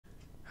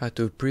how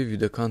to preview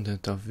the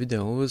content of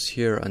videos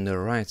here on the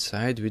right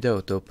side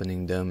without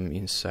opening them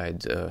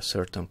inside a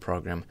certain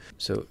program.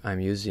 So I'm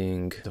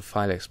using the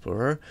File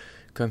Explorer.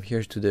 Come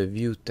here to the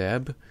View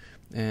tab,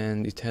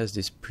 and it has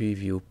this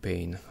preview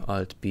pane.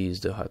 Alt+P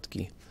is the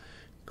hotkey.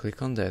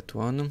 Click on that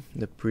one.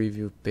 The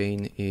preview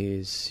pane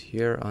is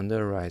here on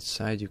the right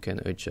side. You can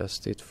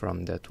adjust it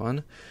from that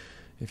one.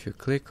 If you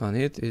click on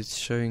it, it's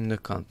showing the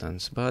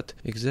contents, but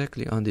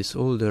exactly on this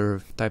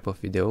older type of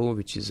video,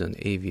 which is an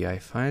AVI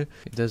file,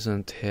 it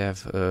doesn't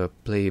have a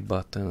play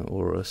button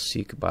or a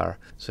seek bar,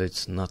 so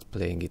it's not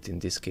playing it in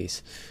this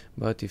case.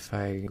 But if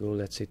I go,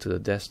 let's say, to the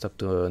desktop,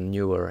 to a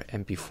newer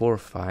MP4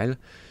 file,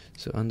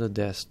 so on the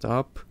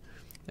desktop,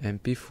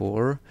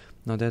 MP4,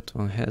 now that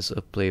one has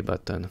a play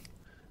button,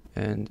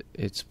 and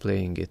it's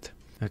playing it.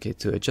 Okay,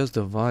 to adjust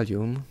the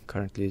volume,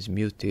 currently is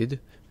muted,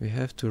 we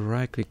have to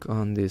right click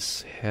on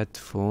this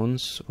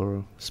headphones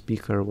or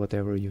speaker,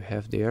 whatever you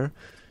have there,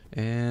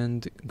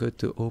 and go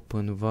to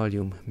open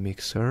volume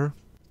mixer,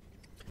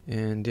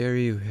 and there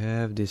you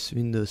have this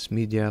Windows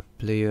Media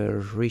Player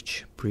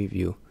Rich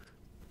preview.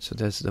 So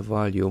that's the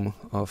volume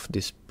of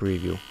this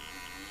preview.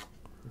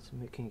 It's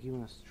making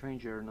even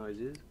stranger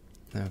noises.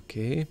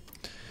 Okay,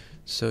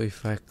 so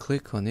if I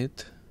click on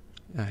it,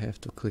 I have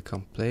to click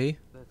on play.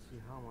 Let's see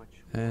how much.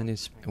 And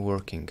it's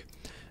working.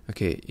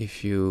 Okay,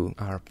 if you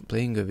are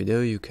playing a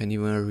video, you can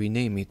even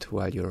rename it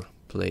while you're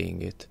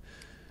playing it.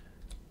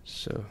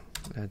 So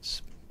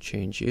let's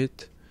change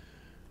it,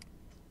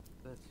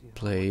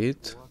 play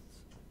it,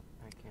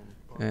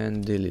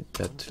 and delete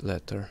that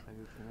letter.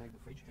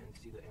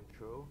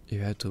 You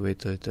have to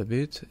wait a little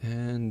bit,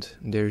 and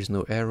there is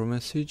no error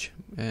message,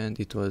 and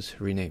it was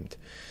renamed.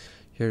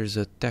 Here is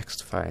a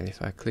text file.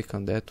 If I click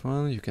on that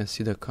one, you can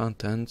see the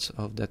contents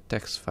of that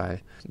text file,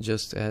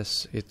 just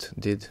as it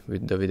did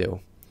with the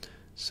video.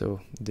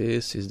 So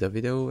this is the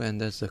video, and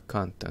that's the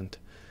content.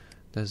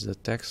 That's the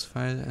text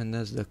file, and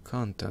that's the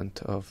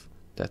content of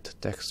that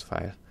text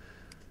file.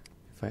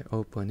 If I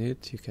open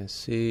it, you can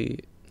see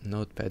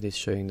Notepad is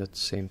showing that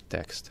same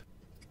text.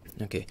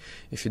 Okay,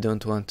 if you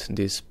don't want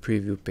this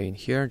preview pane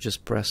here,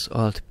 just press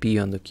Alt+P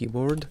on the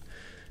keyboard,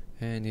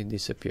 and it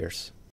disappears.